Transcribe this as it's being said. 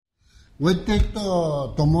Buen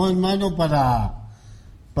texto tomó en mano para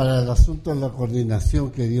el asunto de la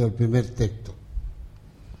coordinación que dio el primer texto.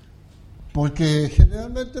 Porque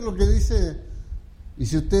generalmente lo que dice, y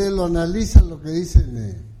si ustedes lo analizan, lo que dice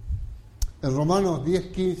en Romanos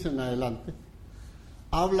 10:15 en adelante,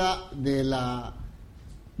 habla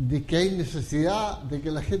de que hay necesidad de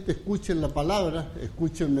que la gente escuche la palabra,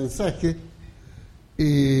 escuche el mensaje,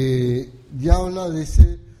 y habla de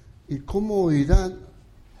ese, y cómo oirán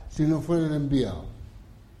si no fueran enviados.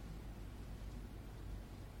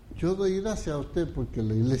 Yo doy gracias a usted porque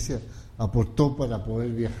la iglesia aportó para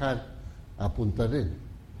poder viajar a Punta Arenas.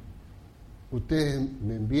 Ustedes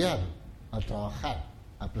me enviaron a trabajar,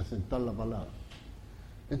 a presentar la palabra.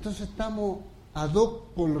 Entonces estamos ad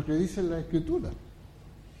hoc con lo que dice la Escritura.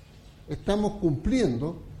 Estamos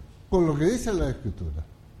cumpliendo con lo que dice la Escritura.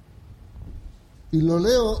 Y lo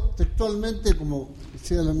leo textualmente, como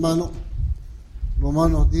decía el hermano,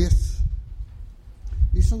 Romanos 10.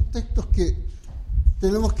 Y son textos que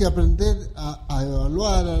tenemos que aprender a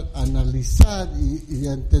evaluar, a analizar y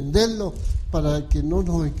a entenderlos para que no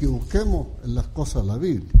nos equivoquemos en las cosas de la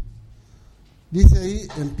Biblia. Dice ahí,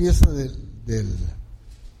 empieza del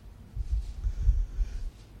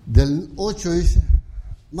 8, dice,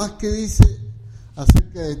 más que dice,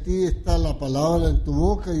 acerca de ti está la palabra en tu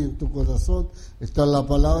boca y en tu corazón está la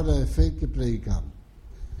palabra de fe que predicamos.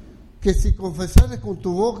 Que si confesares con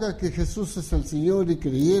tu boca que Jesús es el Señor y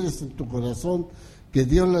creyeres en tu corazón que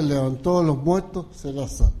Dios le levantó a los muertos,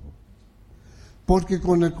 serás salvo. Porque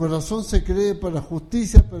con el corazón se cree para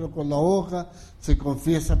justicia, pero con la boca se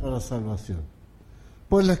confiesa para salvación.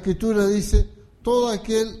 Pues la Escritura dice, todo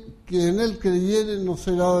aquel que en él creyere no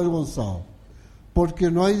será avergonzado, porque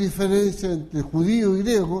no hay diferencia entre judío y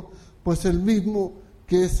griego, pues el mismo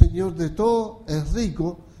que es Señor de todo es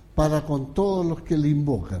rico para con todos los que le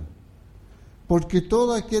invocan. Porque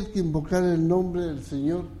todo aquel que invocare el nombre del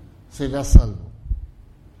Señor será salvo.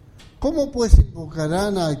 ¿Cómo pues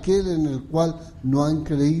invocarán a aquel en el cual no han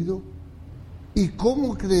creído? ¿Y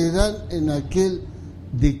cómo creerán en aquel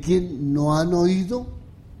de quien no han oído?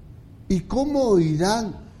 ¿Y cómo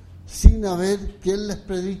oirán sin haber quien les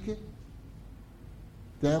predique?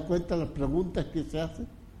 ¿Te das cuenta de las preguntas que se hacen?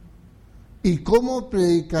 ¿Y cómo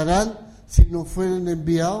predicarán si no fueren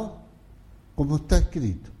enviados? Como está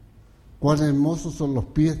escrito, cuán hermosos son los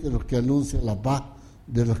pies de los que anuncian la paz,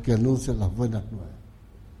 de los que anuncian las buenas nuevas.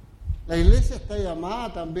 La iglesia está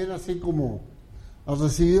llamada también, así como ha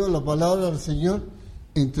recibido la palabra del Señor,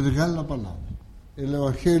 a entregar la palabra. El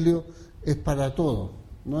Evangelio es para todos,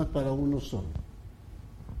 no es para uno solo.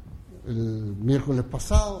 El miércoles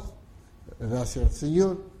pasado, gracias al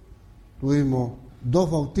Señor, tuvimos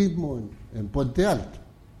 2 bautismos en Puente Alto.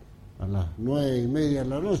 A las 9:30 de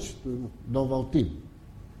la noche tuvimos 2 bautismos.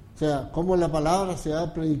 O sea, cómo la palabra se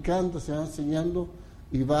va predicando, se va enseñando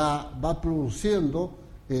y va produciendo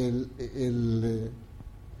el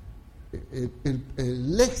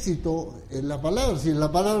éxito en la palabra. Si la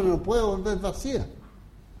palabra no puede volver vacía.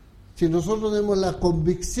 Si nosotros tenemos la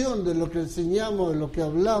convicción de lo que enseñamos, de lo que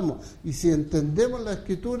hablamos, y si entendemos la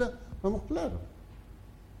Escritura, vamos claros.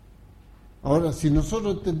 Ahora, si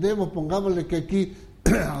nosotros entendemos, pongámosle que aquí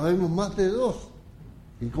habemos más de 2.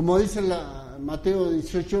 Y como dice Mateo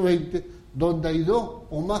 18:20, donde hay 2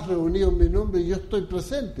 o más reunidos en mi nombre, yo estoy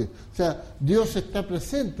presente. O sea, Dios está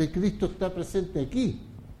presente, Cristo está presente aquí.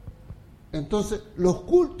 Entonces, los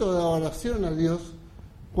cultos de adoración a Dios,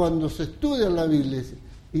 cuando se estudia la Biblia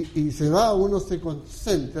y se va, uno se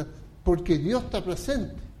concentra, porque Dios está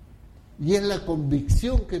presente. Y es la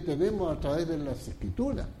convicción que tenemos a través de las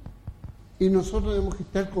Escrituras. Y nosotros tenemos que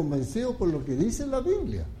estar convencidos por lo que dice la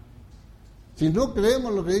Biblia. Si no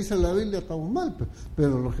creemos lo que dice la Biblia, estamos mal,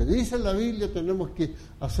 pero lo que dice la Biblia tenemos que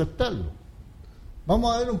aceptarlo.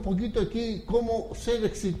 Vamos a ver un poquito aquí cómo ser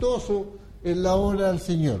exitoso en la obra del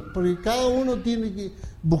Señor, porque cada uno tiene que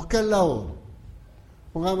buscar la obra.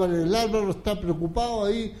 Pongámosle, el Álvaro está preocupado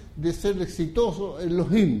ahí de ser exitoso en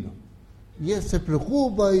los himnos, y él se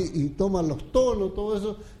preocupa y toma los tonos, todo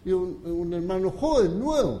eso, y un hermano joven,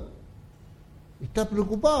 nuevo, está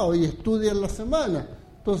preocupado y estudia en la semana.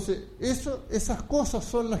 Entonces, esas cosas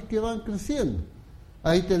son las que van creciendo.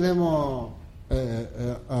 Ahí tenemos,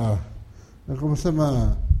 ¿cómo se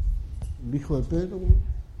llama? El hijo de Pedro.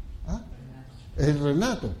 El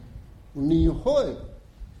Renato, un niño joven.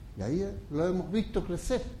 Y ahí lo hemos visto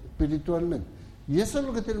crecer espiritualmente. Y eso es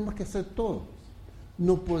lo que tenemos que hacer todos.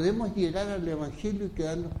 No podemos llegar al Evangelio y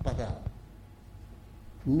quedarnos parados.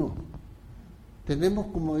 No. Tenemos,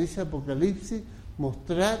 como dice Apocalipsis,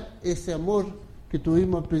 mostrar ese amor que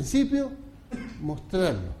tuvimos al principio,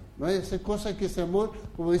 mostrarlo. No hay que hacer cosas que ese amor,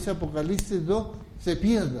 como dice Apocalipsis 2, se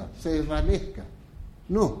pierda, se desvanezca.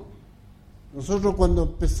 No. Nosotros cuando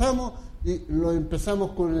empezamos, lo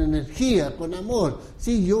empezamos con energía, con amor.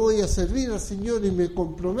 Sí, yo voy a servir al Señor y me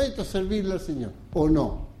comprometo a servirle al Señor. ¿O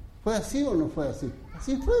no? ¿Fue así o no fue así?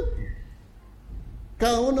 Así fue.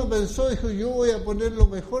 Cada uno pensó, dijo, yo voy a poner lo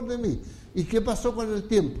mejor de mí. ¿Y qué pasó con el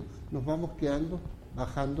tiempo? Nos vamos quedando,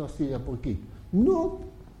 bajando así de a poquito. No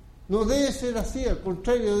debe ser así, al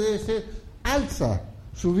contrario, debe ser alza,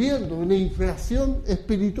 subiendo, una inflación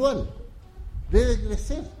espiritual. Debe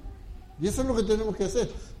crecer. Y eso es lo que tenemos que hacer.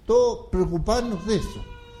 Todos preocuparnos de eso.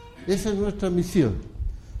 Esa es nuestra misión.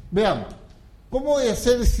 Veamos, ¿cómo voy a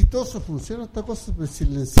ser exitoso? Funciona esta cosa, pero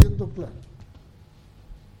silenciando claro.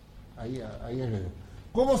 Ahí.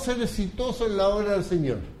 ¿Cómo ser exitoso en la obra del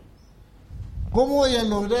Señor? ¿Cómo voy a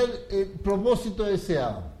lograr el propósito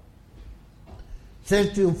deseado?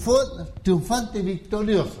 Ser triunfante y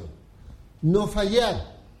victorioso. No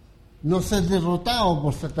fallar. No ser derrotado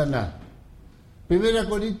por Satanás. 1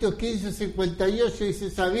 Corintios 15, 58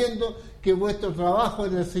 dice, sabiendo que vuestro trabajo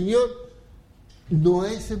en el Señor no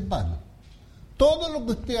es en vano. Todo lo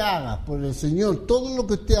que usted haga por el Señor, todo lo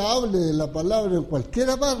que usted hable de la palabra en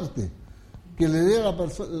cualquier parte, que le dé a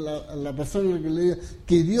la persona que le diga,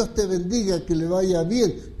 que Dios te bendiga, que le vaya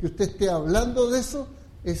bien, que usted esté hablando de eso,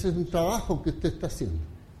 ese es un trabajo que usted está haciendo.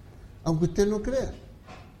 Aunque usted no crea.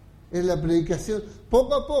 En la predicación,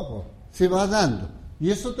 poco a poco, se va dando. Y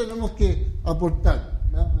eso tenemos que aportar.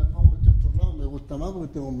 Me pongo este otro lado, me gusta más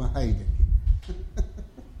porque tengo más aire aquí.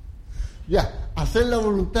 Ya, hacer la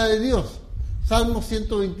voluntad de Dios. Salmo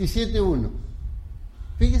 127:1.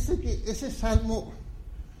 Fíjese que ese salmo,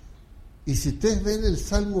 y si ustedes ven el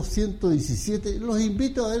Salmo 117, los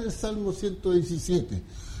invito a ver el Salmo 117.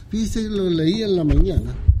 Fíjese que lo leí en la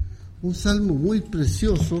mañana. Un salmo muy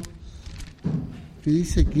precioso que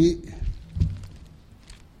dice que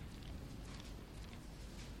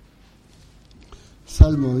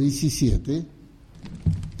Salmo 17,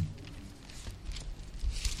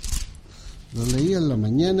 lo leí en la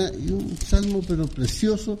mañana, y un salmo pero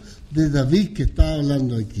precioso de David que está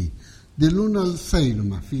hablando aquí, del 1 al 6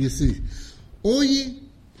 nomás, fíjese. Oye,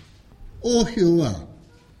 oh Jehová,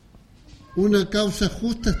 una causa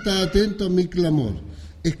justa está atento a mi clamor,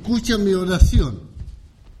 escucha mi oración,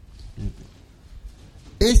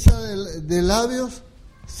 hecha de labios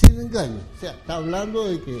sin engaño. O sea, está hablando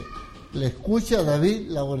de que le escucha a David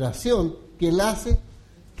la oración que la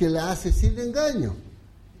hace sin engaño.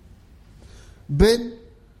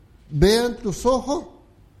 Vean tus ojos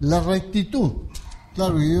la rectitud.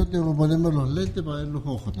 Claro que yo tengo que ponerme los lentes para ver los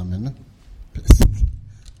ojos también, ¿no?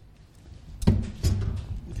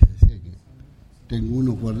 Tengo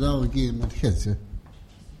uno guardado aquí de emergencia.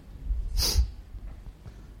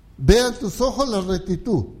 Vean tus ojos la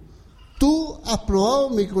rectitud. Tú has probado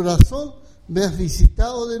mi corazón, me has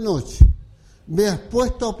visitado de noche, me has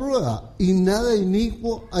puesto a prueba y nada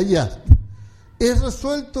inicuo hallaste. He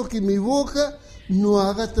resuelto que mi boca no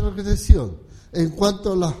haga transgresión en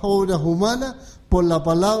cuanto a las obras humanas por la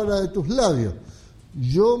palabra de tus labios.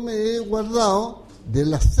 Yo me he guardado de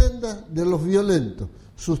las sendas de los violentos.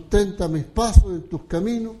 Sustenta mis pasos en tus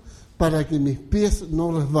caminos para que mis pies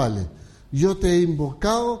no resbalen. Yo te he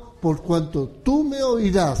invocado por cuanto tú me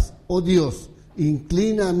oirás, oh Dios.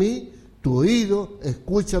 Inclina a mí tu oído,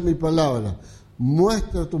 escucha mi palabra.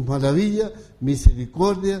 Muestra tus maravillas,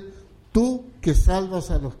 misericordia, tú que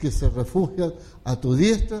salvas a los que se refugian a tu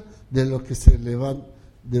diestra, de los que se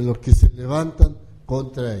levantan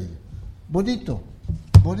contra ella. Bonito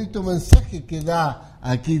mensaje que da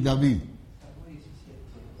aquí David.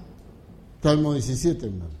 Salmo 17,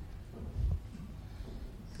 hermano.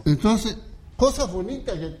 Entonces, cosas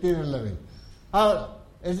bonitas que tiene la Biblia. Ahora,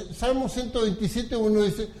 el Salmo 127, uno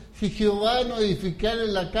dice, si Jehová no edificare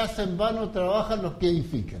la casa, en vano trabajan los que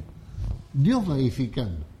edifican. Dios va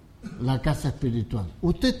edificando la casa espiritual.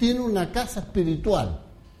 Usted tiene una casa espiritual.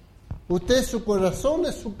 Usted, su corazón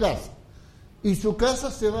es su casa. Y su casa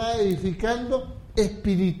se va edificando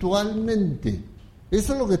espiritualmente.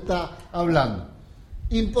 Eso es lo que está hablando.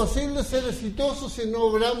 Imposible ser exitoso si no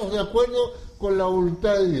obramos de acuerdo con la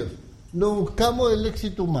voluntad de Dios. No buscamos el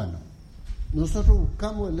éxito humano. Nosotros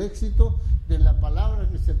buscamos el éxito de la palabra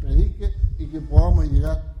que se predique y que podamos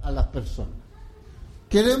llegar a las personas.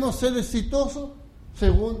 Queremos ser exitosos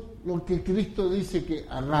según lo que Cristo dice que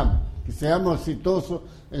hagamos, que seamos exitosos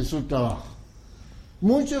en su trabajo.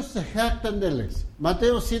 Muchos se jactan del éxito.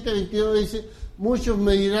 Mateo 7:22 dice, muchos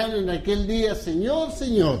me dirán en aquel día, Señor,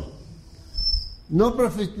 Señor, ¿no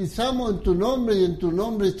profetizamos en tu nombre y en tu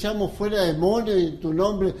nombre echamos fuera demonios y en tu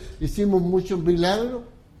nombre hicimos muchos milagros?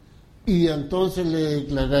 Y entonces le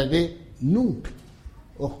declararé, nunca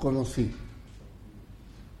os conocí.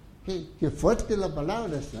 Qué fuerte la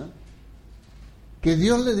palabra esa. Que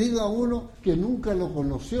Dios le diga a uno que nunca lo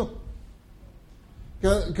conoció.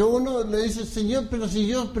 Que uno le dice, Señor, pero si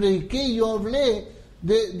yo prediqué, yo hablé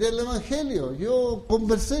del Evangelio, yo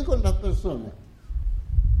conversé con las personas.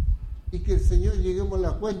 Y que el Señor, lleguemos a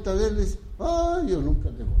la cuenta de él y dice, yo nunca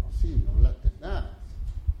te conocí, no hablaste nada.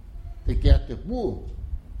 Te quedaste mudo.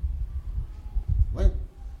 Bueno,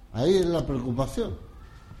 ahí es la preocupación.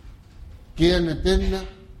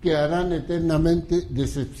 Quedarán eternamente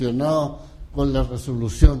decepcionados con la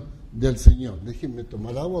resolución del Señor. Déjenme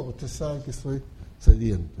tomar agua, porque usted sabe que soy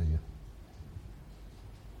sediento ya.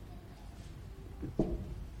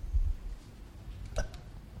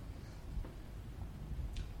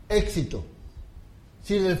 Éxito,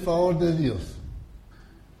 sin el favor de Dios.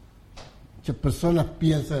 Muchas personas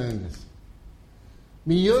piensan en eso.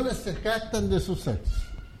 Millones se jactan de sus hechos.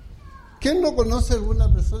 ¿Quién no conoce a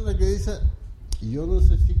alguna persona que dice, yo no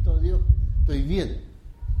necesito a Dios, estoy bien,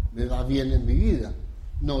 me va bien en mi vida,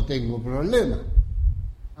 no tengo problemas,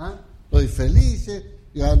 estoy feliz,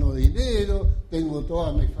 gano dinero, tengo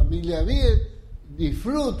toda mi familia bien,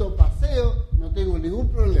 disfruto, paseo, no tengo ningún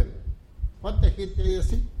problema? ¿Cuánta gente hay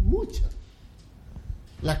así? Mucha.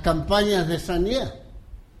 Las campañas de sanidad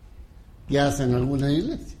que hacen algunas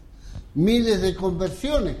iglesias, miles de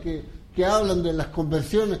conversiones que hablan de las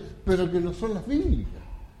conversiones, pero que no son las bíblicas.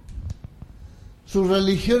 Su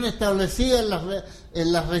religión establecida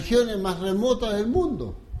en las regiones más remotas del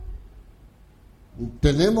mundo.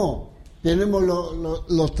 Tenemos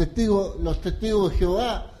los testigos de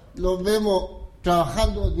Jehová, los vemos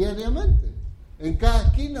trabajando diariamente. En cada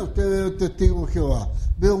esquina usted ve un testigo de Jehová.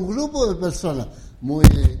 Ve un grupo de personas muy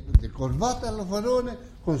de corbata, los varones,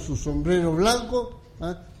 con su sombrero blanco.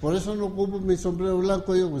 Por eso no ocupo mi sombrero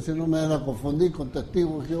blanco yo, porque si no me van a confundir con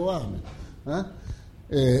testigos de Jehová.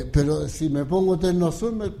 Pero si me pongo terno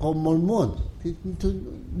azul, con mormón.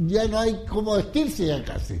 Ya no hay cómo vestirse ya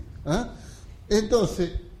casi.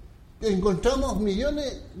 Entonces, encontramos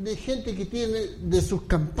millones de gente que tiene de sus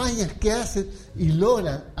campañas que hacen y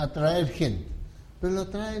logran atraer gente. Pero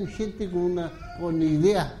atraen gente con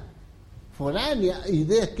ideas foráneas,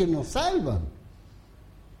 ideas que nos salvan.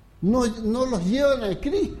 No los llevan a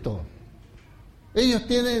Cristo. Ellos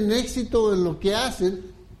tienen éxito en lo que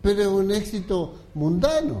hacen, pero es un éxito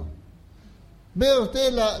mundano. Vea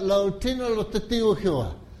usted la doctrina de los testigos de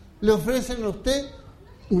Jehová. Le ofrecen a usted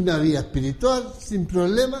una vida espiritual sin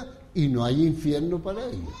problema y no hay infierno para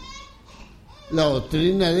ellos. La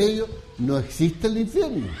doctrina de ellos, no existe el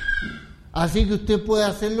infierno. Así que usted puede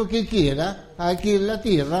hacer lo que quiera aquí en la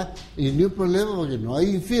tierra y no hay problema porque no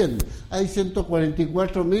hay infierno. Hay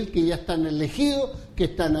 144.000 que ya están elegidos, que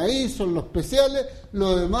están ahí, son los especiales.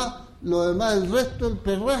 Lo demás, el resto del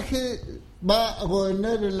perraje va a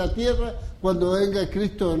gobernar en la tierra cuando venga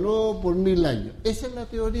Cristo de nuevo por 1000 años. Esa es la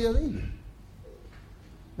teoría de ellos.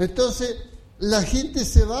 Entonces, la gente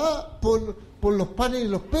se va por los panes y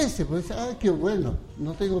los peces, pues dice, qué bueno,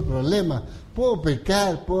 no tengo problema, puedo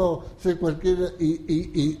pecar, puedo hacer cualquiera,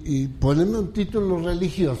 y ponerme un título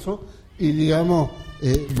religioso y digamos,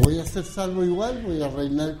 voy a ser salvo igual, voy a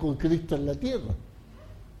reinar con Cristo en la tierra.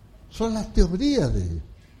 Son las teorías de ellos.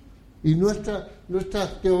 Y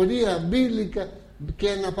nuestras teorías bíblicas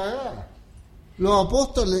quedan apagadas. Los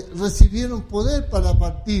apóstoles recibieron poder para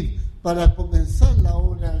partir, para comenzar la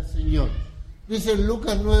obra del Señor. Dice en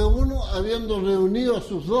Lucas 9:1, habiendo reunido a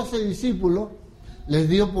sus 12 discípulos, les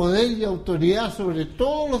dio poder y autoridad sobre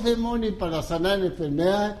todos los demonios para sanar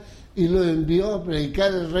enfermedades y los envió a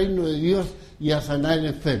predicar el reino de Dios y a sanar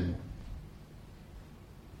enfermos.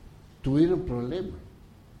 Tuvieron problemas.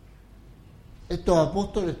 Estos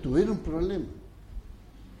apóstoles tuvieron problemas.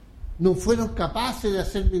 No fueron capaces de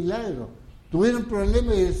hacer milagros. Tuvieron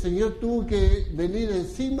problemas y el Señor tuvo que venir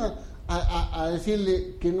encima a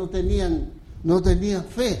decirle que no tenían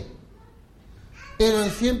fe. Eran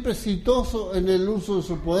siempre exitosos en el uso de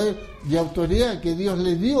su poder y autoridad que Dios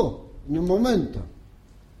les dio en un momento.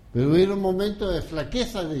 Pero hubo un momento de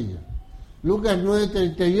flaqueza de ellos. Lucas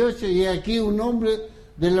 9:38, y aquí un hombre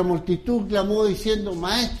de la multitud clamó diciendo,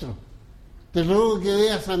 Maestro, te ruego que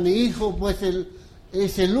veas a mi hijo, pues él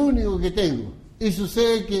es el único que tengo. Y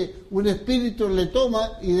sucede que un espíritu le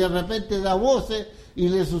toma y de repente da voces y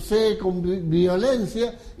le sucede con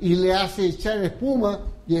violencia y le hace echar espuma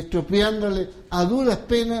y estropeándole a duras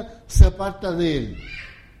penas se aparta de él.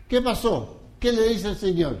 ¿Qué pasó? ¿Qué le dice el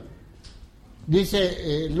Señor?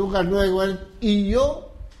 Dice Lucas 9,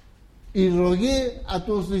 y rogué a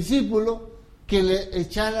tus discípulos que le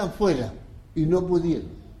echaran fuera y no pudieron.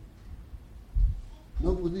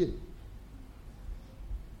 No pudieron.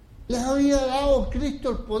 Les había dado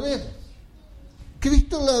Cristo el poder.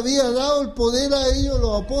 Cristo le había dado el poder a ellos,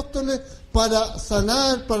 los apóstoles, para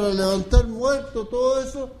sanar, para levantar muertos, todo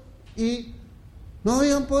eso, y no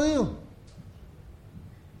habían podido.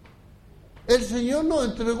 El Señor nos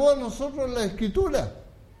entregó a nosotros la Escritura,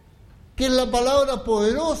 que es la palabra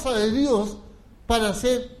poderosa de Dios para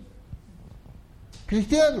ser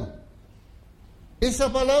cristiano.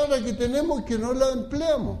 Esa palabra que tenemos y que no la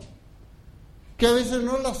empleamos, que a veces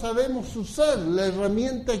no la sabemos usar, la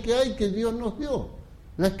herramienta que hay que Dios nos dio,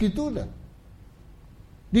 la Escritura.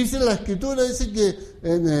 Dice la Escritura, dice que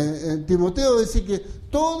en Timoteo dice que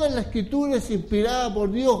toda la Escritura es inspirada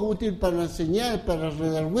por Dios, útil para enseñar, para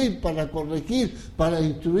redarguir, para corregir, para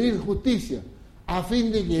instruir justicia, a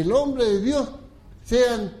fin de que el hombre de Dios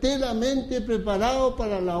sea enteramente preparado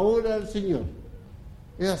para la obra del Señor.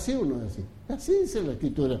 ¿Es así o no es así? Así dice la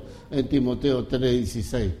Escritura en Timoteo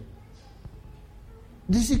 3:16.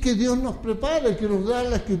 Dice que Dios nos prepara, que nos da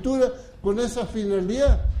la Escritura con esa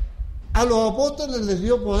finalidad. A los apóstoles les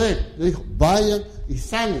dio poder, les dijo, vayan y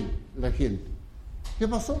sanen la gente. ¿Qué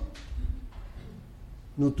pasó?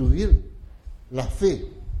 No tuvieron la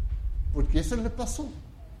fe, porque eso les pasó.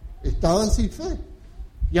 Estaban sin fe.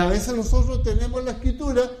 Y a veces nosotros tenemos la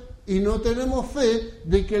Escritura y no tenemos fe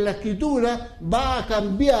de que la Escritura va a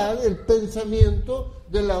cambiar el pensamiento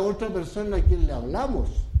de la otra persona a quien le hablamos.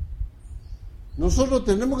 Nosotros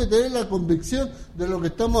tenemos que tener la convicción de lo que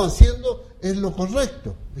estamos haciendo es lo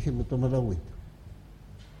correcto. Déjenme tomar agüita.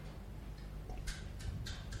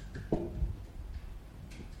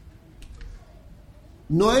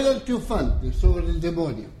 No eran triunfantes sobre el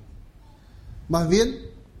demonio, más bien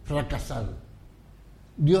fracasaron.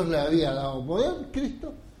 Dios le había dado poder,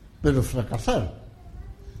 Cristo, pero fracasaron.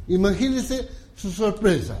 Imagínense su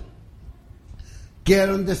sorpresa.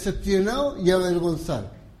 Quedaron decepcionados y avergonzados.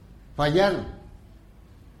 Fallaron.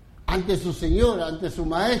 Ante su Señor, ante su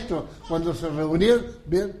Maestro, cuando se reunieron,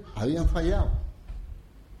 bien, habían fallado.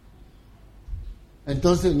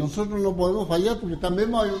 Entonces nosotros no podemos fallar porque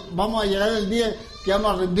también vamos a llegar el día que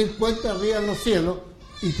vamos a rendir cuentas arriba en los cielos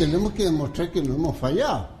y tenemos que demostrar que no hemos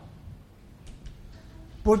fallado.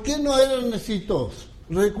 ¿Por qué no eran exitosos?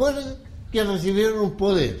 Recuerden que recibieron un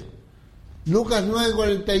poder. Lucas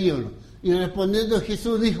 9:41. Y respondiendo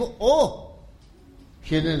Jesús dijo, ¡oh!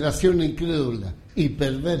 Generación incrédula y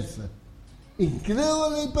perversa.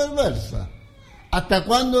 Incrédula y perversa. ¿Hasta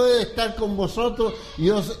cuándo he de estar con vosotros y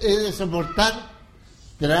os he de soportar?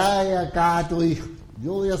 Trae acá a tu hijo.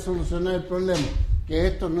 Yo voy a solucionar el problema que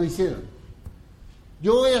estos no hicieron.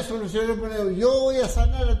 Yo voy a solucionar el problema. Yo voy a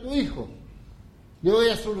sanar a tu hijo. Yo voy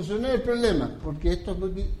a solucionar el problema porque estos no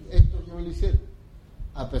lo hicieron.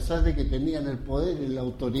 A pesar de que tenían el poder y la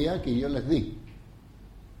autoridad que yo les di.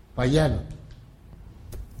 Fallaron.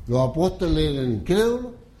 Los apóstoles eran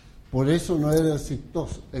incrédulos, por eso no eran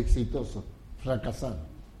exitosos,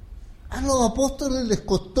 fracasaron. A los apóstoles les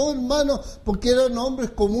costó, hermano, porque eran hombres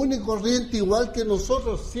comunes y corrientes igual que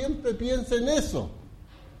nosotros. Siempre piensen eso.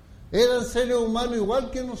 Eran seres humanos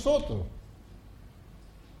igual que nosotros.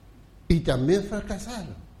 Y también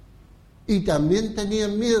fracasaron. Y también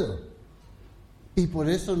tenían miedo. Y por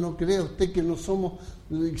eso no crea usted que no somos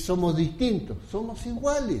distintos. Somos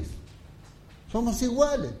iguales. Somos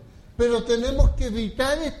iguales. Pero tenemos que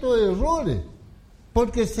evitar estos errores.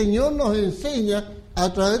 Porque el Señor nos enseña,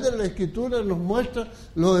 a través de la Escritura nos muestra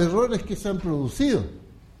los errores que se han producido.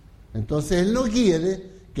 Entonces Él no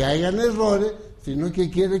quiere que hayan errores, sino que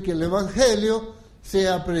quiere que el Evangelio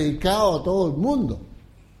sea predicado a todo el mundo.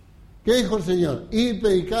 ¿Qué dijo el Señor? Ir y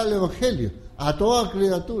predicar el Evangelio a toda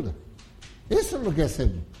criatura. Eso es lo que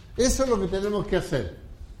hacemos. Eso es lo que tenemos que hacer.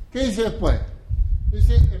 ¿Qué dice después?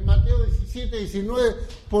 Dice en Mateo 17:19,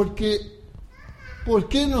 ¿por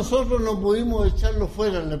qué nosotros no pudimos echarlo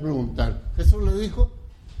fuera? Le preguntaron. Jesús le dijo,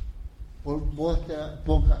 por vuestra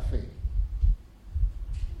poca fe.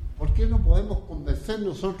 ¿Por qué no podemos convencer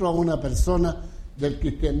nosotros a una persona del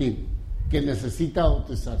cristianismo que necesita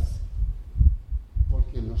bautizarse?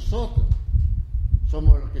 Porque nosotros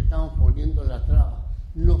somos los que estamos poniendo la traba.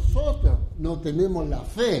 Nosotros no tenemos la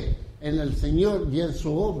fe en el Señor y en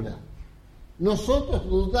su obra. Nosotros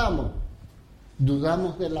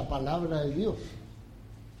dudamos de la palabra de Dios.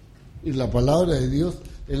 Y la palabra de Dios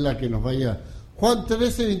es la que nos va a llevar. Juan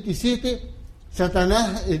 13:27,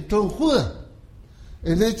 Satanás entró en Judas.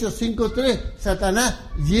 En Hechos 5:3, Satanás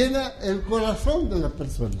llena el corazón de las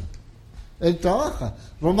personas. Él trabaja.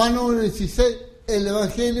 Romanos 1:16, el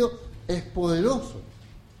Evangelio es poderoso.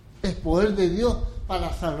 Es poder de Dios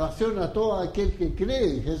para salvación a todo aquel que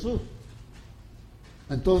cree en Jesús.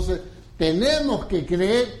 Entonces, tenemos que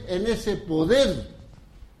creer en ese poder,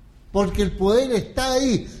 porque el poder está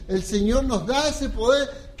ahí. El Señor nos da ese poder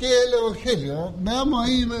qué es el Evangelio. Veamos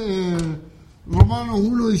ahí Romanos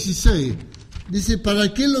 1:16. Dice,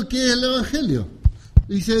 ¿para qué lo que es el Evangelio?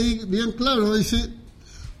 Dice ahí bien claro, dice,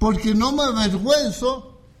 porque no me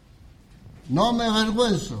avergüenzo.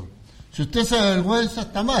 Si usted se avergüenza,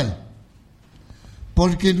 está mal.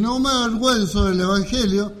 Porque no me avergüenzo del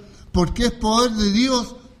Evangelio, porque es poder de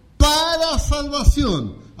Dios para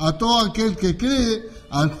salvación a todo aquel que cree,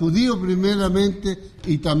 al judío primeramente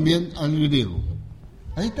y también al griego.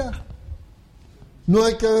 Ahí está. No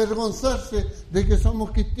hay que avergonzarse de que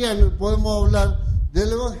somos cristianos y podemos hablar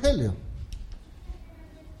del Evangelio.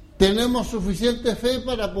 ¿Tenemos suficiente fe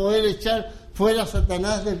para poder echar fuera a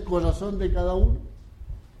Satanás del corazón de cada uno?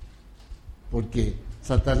 Porque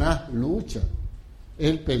Satanás lucha,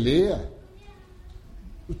 él pelea.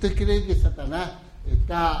 ¿Usted cree que Satanás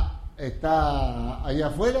está allá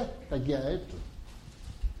afuera? Está aquí adentro.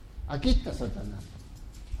 Aquí está Satanás,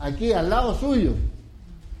 aquí al lado suyo.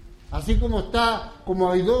 Así como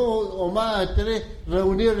hay dos o más, tres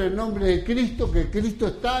reunidos en el nombre de Cristo, que Cristo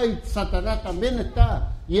está y Satanás también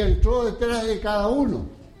está, y entró detrás de cada uno.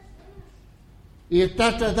 Y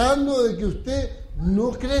está tratando de que usted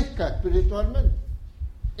no crezca espiritualmente.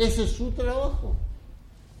 Ese es su trabajo.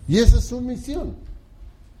 Y esa es su misión.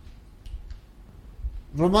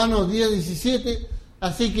 Romanos 10:17,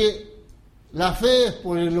 así que la fe es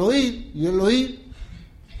por el oír, y el oír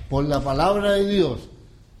por la palabra de Dios.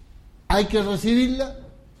 Hay que recibirla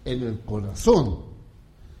en el corazón.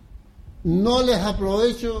 No les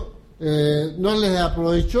aprovechó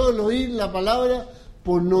el oír la palabra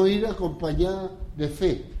por no ir acompañada de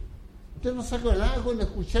fe. Usted no saca nada con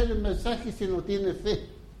escuchar el mensaje si no tiene fe.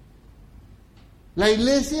 La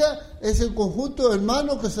iglesia es el conjunto de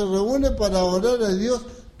hermanos que se reúnen para adorar a Dios,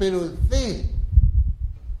 pero en fe.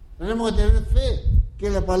 Tenemos que tener fe, que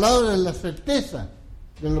la palabra es la certeza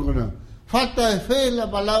de lo que no. Falta de fe en la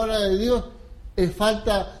palabra de Dios es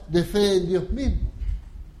falta de fe en Dios mismo.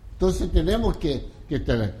 Entonces tenemos que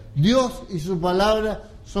tener. Dios y su palabra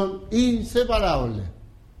son inseparables.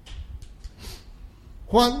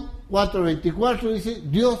 Juan 4:24 dice,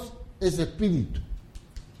 Dios es espíritu.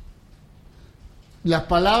 Las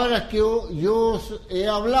palabras que yo os he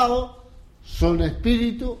hablado son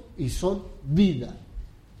espíritu y son vida.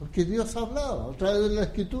 Porque Dios ha hablado a través de la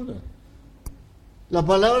Escritura. La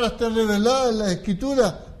palabra está revelada en la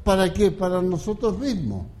Escritura. ¿Para qué? Para nosotros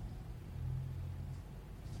mismos.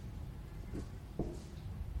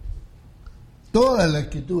 Toda la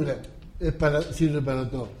Escritura sirve para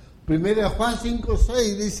todo. Primera Juan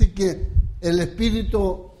 5:6 dice que el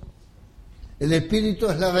Espíritu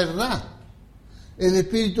es la verdad. El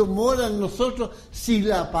Espíritu mora en nosotros si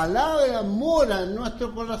la palabra mora en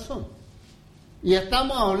nuestro corazón. Y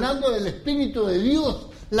estamos hablando del Espíritu de Dios,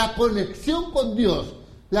 la conexión con Dios,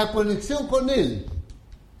 la conexión con Él.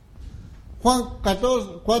 Juan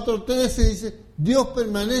 4:13 dice, Dios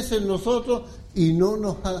permanece en nosotros y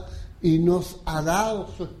nos ha dado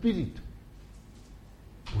su Espíritu.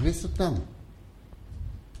 Por eso estamos.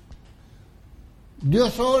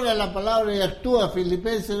 Dios obra la palabra y actúa.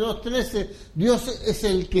 Filipenses 2:13, Dios es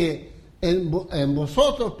el que en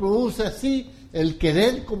vosotros produce así el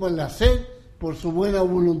querer como el hacer por su buena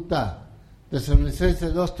voluntad.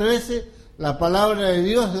 Tesalonicenses 2:13, la palabra de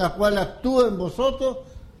Dios, la cual actúa en vosotros,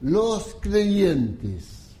 los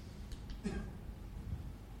creyentes.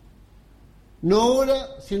 No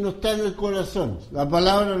obra si no está en el corazón. La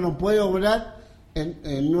palabra no puede obrar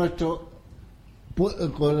en nuestro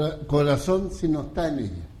corazón si no está en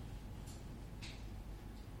ella.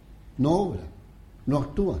 No obra, no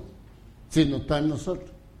actúa si no está en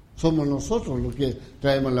nosotros. Somos nosotros los que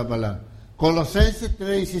traemos la palabra. Colosenses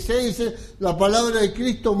 3:16 dice, la palabra de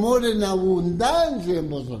Cristo mora en abundancia en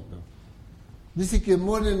vosotros. Dice que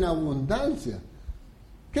mora en abundancia.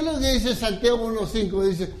 ¿Qué es lo que dice Santiago 1:5?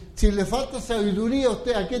 Dice, si le falta sabiduría,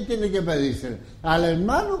 ¿usted a quién tiene que pedírsela? ¿Al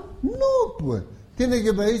hermano? No, pues. Tiene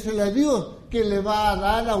que pedírsela a Dios, que le va a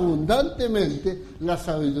dar abundantemente la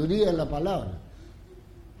sabiduría de la palabra.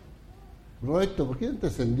 Roberto, ¿por qué no te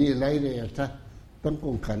encendí el aire de atrás? Están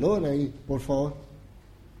con calor ahí, por favor.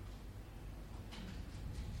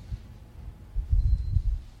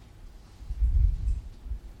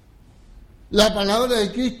 La palabra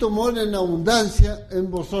de Cristo mora en abundancia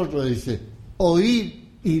en vosotros, dice.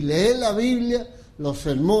 Oír y leer la Biblia, los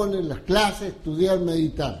sermones, las clases, estudiar,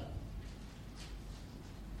 meditar.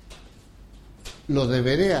 Los de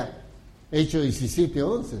Berea, Hechos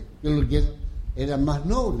 17:11, que lo que eran más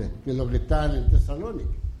nobles que los que estaban en Tesalónica.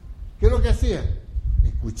 ¿Qué es lo que hacían?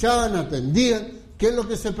 Escuchaban, atendían, qué es lo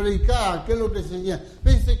que se predicaba, qué es lo que enseñaban.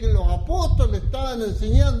 Fíjense que los apóstoles estaban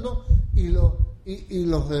enseñando y y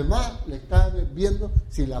los demás le estaban viendo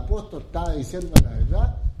si el apóstol estaba diciendo la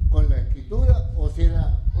verdad con la escritura o si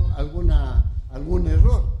era algún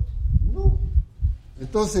error. No.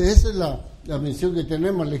 Entonces esa es la mención que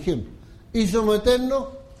tenemos, el ejemplo. Y someternos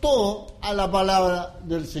todo a la palabra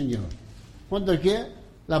del Señor. ¿Cuánto qué?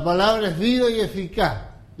 La palabra es viva y eficaz.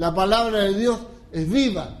 La palabra de Dios es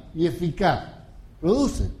viva y eficaz.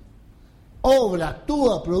 Produce. Obra,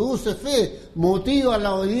 actúa, produce fe, motiva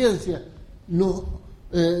la obediencia.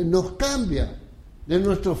 Nos cambia de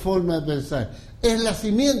nuestra forma de pensar. Es la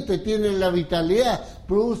simiente, tiene la vitalidad,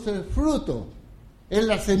 produce fruto. Es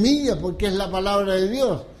la semilla porque es la palabra de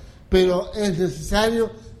Dios. Pero es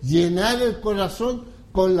necesario llenar el corazón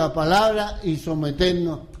con la palabra y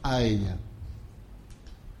someternos a ella.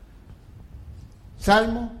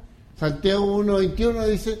 Salmo, Santiago 1:21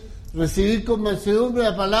 dice: recibid con mansedumbre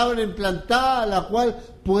la palabra implantada, la cual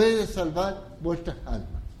puede salvar vuestras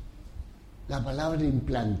almas. La palabra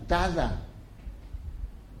implantada.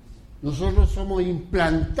 Nosotros somos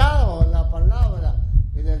implantados a la palabra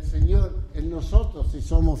del Señor en nosotros si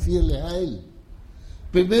somos fieles a Él.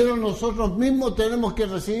 Primero nosotros mismos tenemos que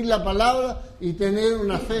recibir la palabra y tener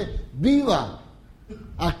una fe viva,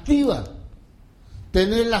 activa.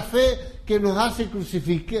 Tener la fe que nos hace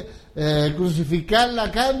crucificar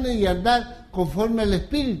la carne y andar conforme al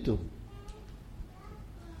Espíritu.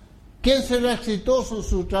 ¿Quién será exitoso en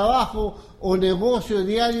su trabajo o negocio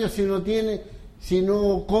diario si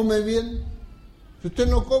no come bien? Si usted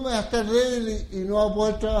no come, va a estar débil y no va a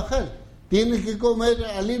poder trabajar. Tiene que comer,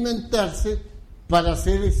 alimentarse para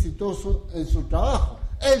ser exitoso en su trabajo.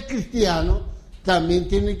 El cristiano también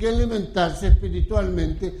tiene que alimentarse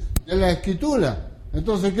espiritualmente de la Escritura.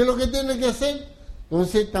 Entonces, ¿qué es lo que tiene que hacer?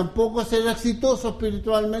 Entonces, tampoco será exitoso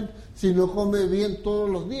espiritualmente si no come bien todos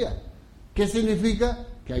los días. ¿Qué significa?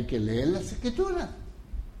 Que hay que leer las Escrituras,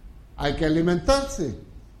 hay que alimentarse,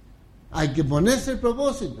 hay que ponerse el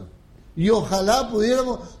propósito. Y ojalá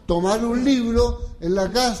pudiéramos tomar un libro en la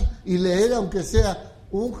casa y leer, aunque sea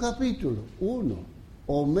un capítulo, uno,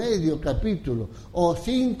 o medio capítulo, o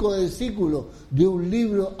 5 versículos de un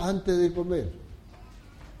libro antes de comer.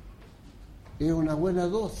 Es una buena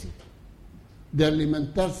dosis de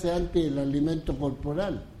alimentarse antes del alimento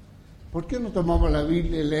corporal. ¿Por qué no tomamos la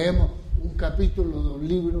Biblia y leemos un capítulo de un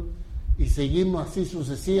libro y seguimos así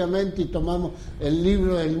sucesivamente y tomamos el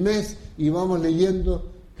libro del mes y vamos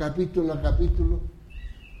leyendo capítulo a capítulo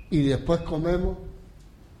y después comemos?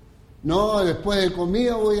 No, después de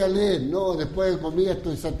comida voy a leer. No, después de comida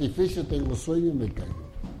estoy satisfecho, tengo sueño y me caigo.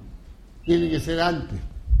 Tiene que ser antes.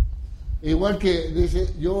 Igual que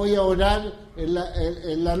dice, yo voy a orar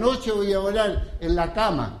en la noche, voy a orar en la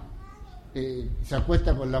cama. Se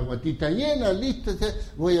acuesta con la guatita llena, listo,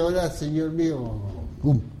 voy a orar, Señor mío,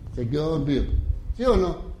 se quedó dormido. ¿Sí o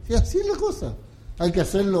no? Sí, así es la cosa. Hay que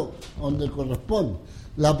hacerlo donde corresponde.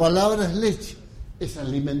 La palabra es leche, es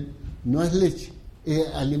alimento, no es leche, es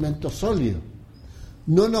alimento sólido.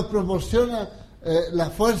 No nos proporciona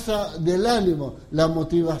la fuerza del ánimo, la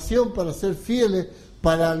motivación para ser fieles,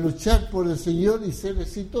 para luchar por el Señor y ser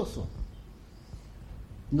exitosos.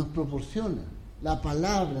 Nos proporciona la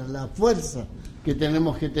palabra, la fuerza que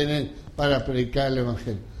tenemos que tener para predicar el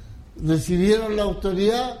Evangelio. Recibieron la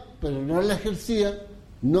autoridad, pero no la ejercían,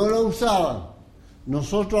 no la usaban.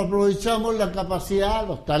 Nosotros aprovechamos la capacidad,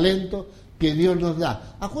 los talentos que Dios nos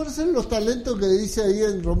da. Acuérdense los talentos que dice ahí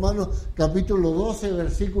en Romanos capítulo 12,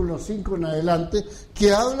 versículo 5 en adelante,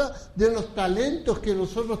 que habla de los talentos que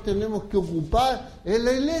nosotros tenemos que ocupar en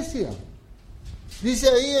la iglesia. Dice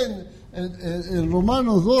ahí en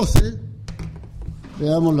Romanos 12,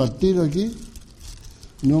 veámoslo al tiro aquí,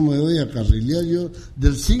 no me voy a carrilear yo,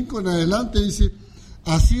 del 5 en adelante dice: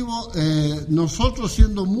 así nosotros,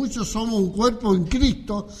 siendo muchos, somos un cuerpo en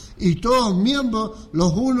Cristo y todos miembros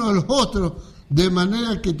los unos de los otros, de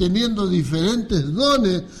manera que teniendo diferentes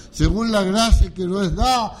dones según la gracia que nos es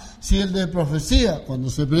dada, si el de profecía, cuando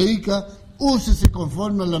se predica, úsese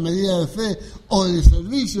conforme a la medida de fe, o de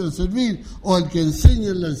servicio en servir, o el que enseña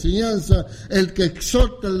en la enseñanza, el que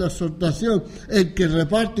exhorta en la exhortación, el que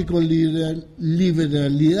reparte con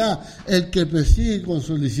liberalidad, el que persigue con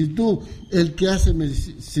solicitud, el que hace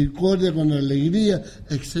misericordia con alegría,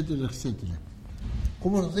 etcétera, etcétera.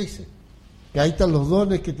 ¿Cómo nos dice? Que ahí están los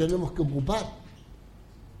dones que tenemos que ocupar.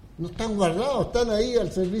 No están guardados, están ahí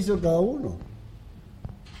al servicio de cada uno.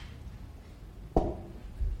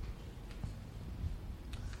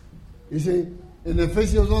 Dice, en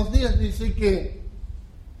Efesios 2:10 dice que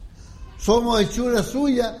somos hechura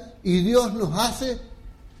suya y Dios nos hace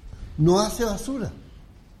basura.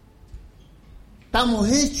 Estamos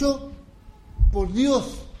hechos por Dios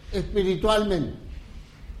espiritualmente.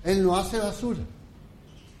 Él no hace basura.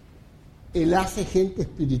 Él hace gente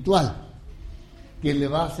espiritual que le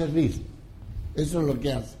va a servir. Eso es lo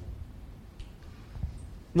que hace.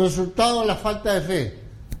 Resultado, la falta de fe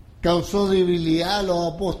causó debilidad a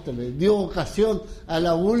los apóstoles, dio ocasión a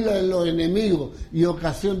la burla de los enemigos y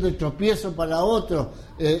ocasión de tropiezo para otros,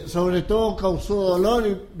 sobre todo causó dolor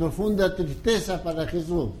y profunda tristeza para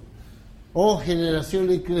Jesús. Oh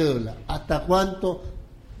generación incrédula, ¿hasta cuánto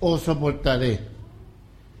os soportaré?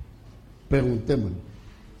 Preguntémonos,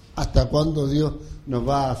 ¿hasta cuándo Dios nos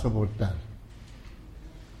va a soportar?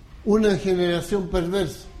 Una generación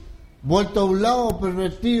perversa, vuelto a un lado,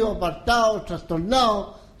 pervertido, apartado,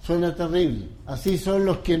 trastornado. Suena terrible. Así son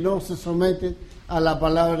los que no se someten a la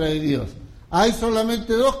palabra de Dios. Hay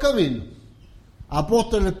solamente dos caminos: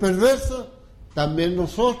 apóstoles perversos, también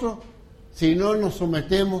nosotros, si no nos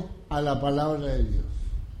sometemos a la palabra de Dios.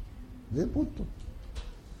 De punto.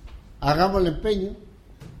 Hagamos el empeño.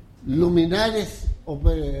 Luminares o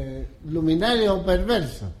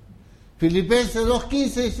perversos. Filipenses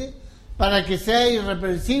 2:15 dice: para que seáis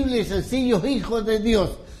irreprensibles y sencillos hijos de Dios,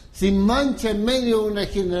 sin mancha en medio de una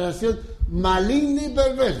generación maligna y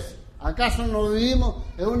perversa. ¿Acaso no vivimos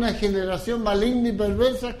en una generación maligna y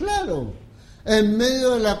perversa? Claro, en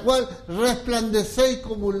medio de la cual resplandecéis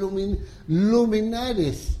como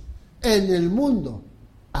luminares en el mundo,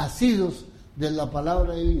 asidos de la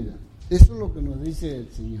palabra de vida. Eso es lo que nos dice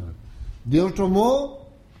el Señor. De otro modo,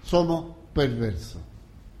 somos perversos.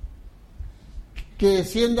 Que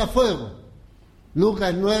descienda fuego.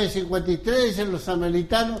 Lucas 9:53 dice: los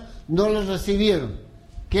samaritanos no los recibieron.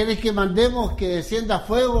 ¿Quieres que mandemos que descienda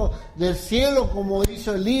fuego del cielo como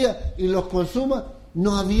hizo Elías y los consuma?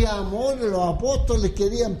 No había amor, los apóstoles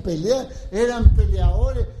querían pelear, eran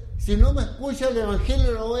peleadores. Si no me escucha el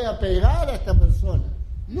evangelio, lo voy a pegar a esta persona.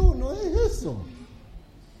 No, no es eso.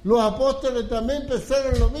 Los apóstoles también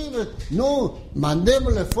pensaron lo mismo. No,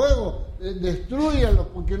 mandémosle fuego, destrúyalos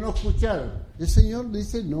porque no escucharon. El Señor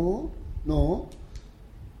dice: no.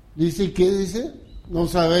 Dice, ¿qué dice? ¿No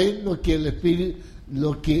sabéis lo que el espíritu,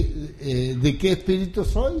 de qué espíritu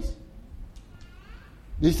sois?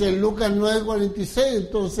 Dice en Lucas 9:46,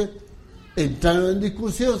 entonces entraron en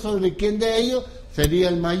discusión sobre quién de ellos sería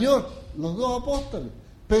el mayor. Los dos apóstoles,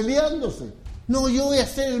 peleándose. No, yo voy a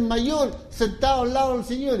ser el mayor, sentado al lado del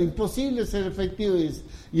Señor. Imposible ser efectivo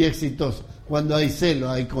y exitoso cuando hay celos,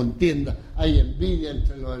 hay contienda, hay envidia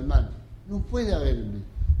entre los hermanos. No puede haber envidia.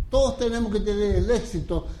 Todos tenemos que tener el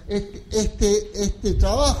éxito. Este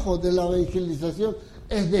trabajo de la evangelización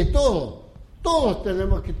es de todos. Todos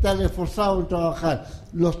tenemos que estar esforzados en trabajar.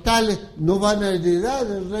 Los tales no van a heredar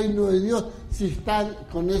el reino de Dios si están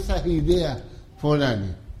con esas ideas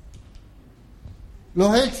foráneas.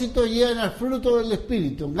 Los éxitos llegan al fruto del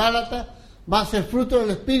Espíritu. En Gálatas va a ser fruto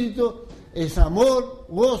del Espíritu. Es amor,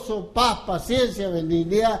 gozo, paz, paciencia,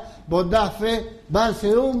 benignidad, bondad, fe,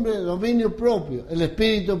 mansedumbre, dominio propio. El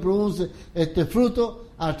Espíritu produce este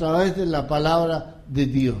fruto a través de la palabra de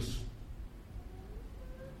Dios.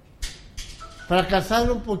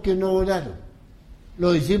 Fracasaron porque no oraron.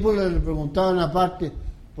 Los discípulos le preguntaban aparte: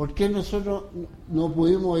 ¿por qué nosotros no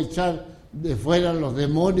pudimos echar de fuera los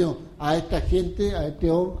demonios a esta gente, a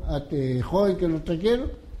este joven que nos trajeron?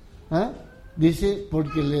 Dice,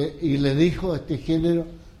 le dijo a este género,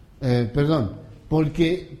 ¿por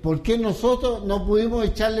qué nosotros no pudimos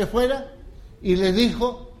echarle fuera? Y le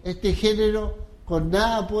dijo, este género con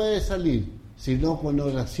nada puede salir, sino con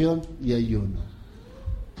oración y ayuno.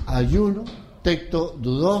 Ayuno, texto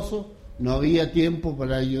dudoso, no había tiempo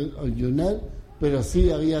para ayunar, pero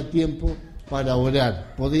sí había tiempo para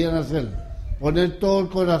orar. Podían hacerlo, poner todo el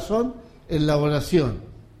corazón en la oración.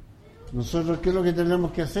 Nosotros, ¿qué es lo que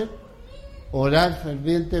tenemos que hacer? Orar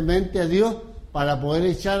fervientemente a Dios para poder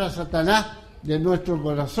echar a Satanás de nuestro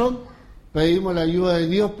corazón. Pedimos la ayuda de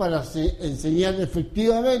Dios para enseñar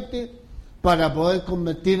efectivamente, para poder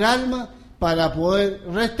convertir almas, para poder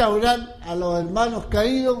restaurar a los hermanos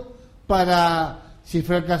caídos, para, si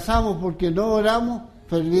fracasamos porque no oramos,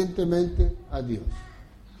 fervientemente a Dios.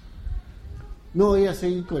 No voy a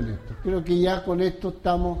seguir con esto. Creo que ya con esto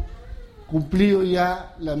estamos cumplido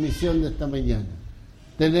ya la misión de esta mañana.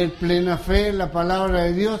 Tener plena fe en la palabra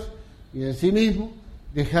de Dios y en sí mismo,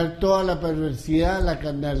 dejar toda la perversidad, la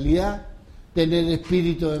carnalidad, tener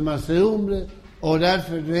espíritu de mansedumbre, orar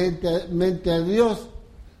fervientemente a Dios.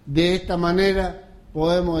 De esta manera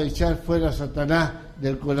podemos echar fuera a Satanás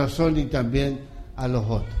del corazón y también a los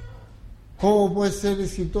otros. ¿Cómo puede ser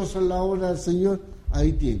exitoso en la obra del Señor?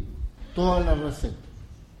 Ahí tiene toda la receta,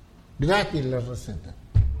 gratis la receta.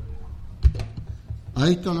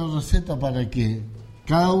 Ahí está la receta para que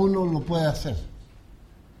cada uno lo pueda hacer.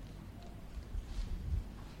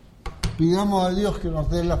 pidamos a Dios que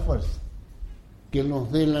nos dé la fuerza, que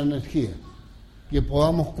nos dé la energía, que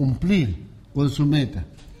podamos cumplir con su meta.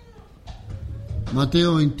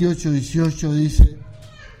 Mateo 28:18 dice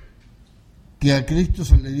que a Cristo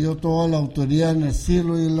se le dio toda la autoridad en el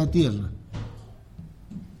cielo y en la tierra.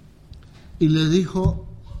 Y le dijo,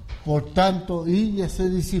 por tanto, id y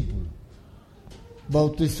haced discípulos,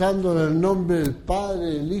 bautizándolo en el nombre del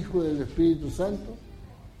Padre, del Hijo y del Espíritu Santo,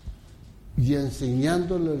 y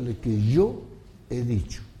enseñándole lo que yo he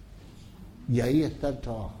dicho. Y ahí está el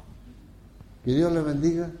trabajo. Que Dios les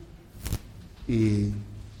bendiga y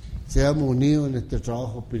seamos unidos en este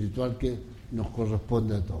trabajo espiritual que nos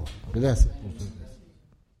corresponde a todos. Gracias por su